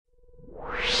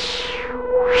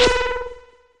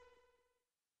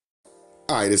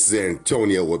Hi, this is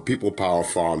Antonio with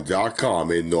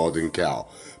PeoplePowerFarm.com in Northern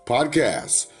Cal.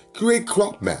 Podcast, create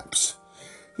crop maps.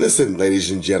 Listen,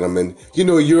 ladies and gentlemen,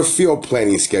 your field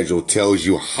planning schedule tells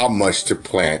you how much to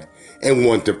plant and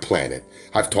when to plant it.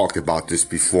 I've talked about this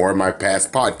before in my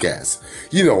past podcasts.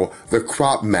 The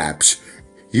crop maps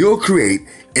you'll create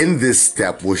in this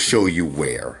step will show you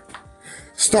where.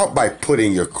 Start by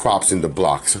putting your crops into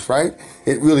blocks, right?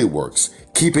 It really works.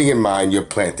 Keeping in mind your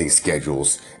planting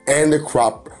schedules and the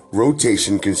crop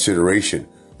rotation consideration,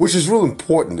 which is real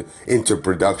important into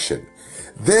production.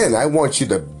 Then I want you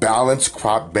to balance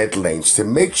crop bed lengths to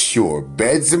make sure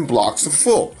beds and blocks are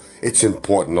full. It's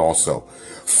important also.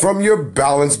 From your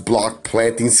balanced block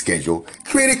planting schedule,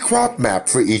 create a crop map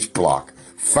for each block.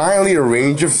 Finally,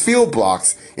 arrange your field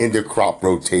blocks into crop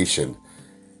rotation.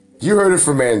 You heard it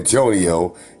from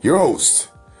Antonio, your host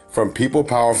from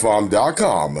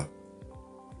PeoplePowerFarm.com.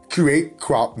 Create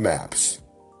crop maps.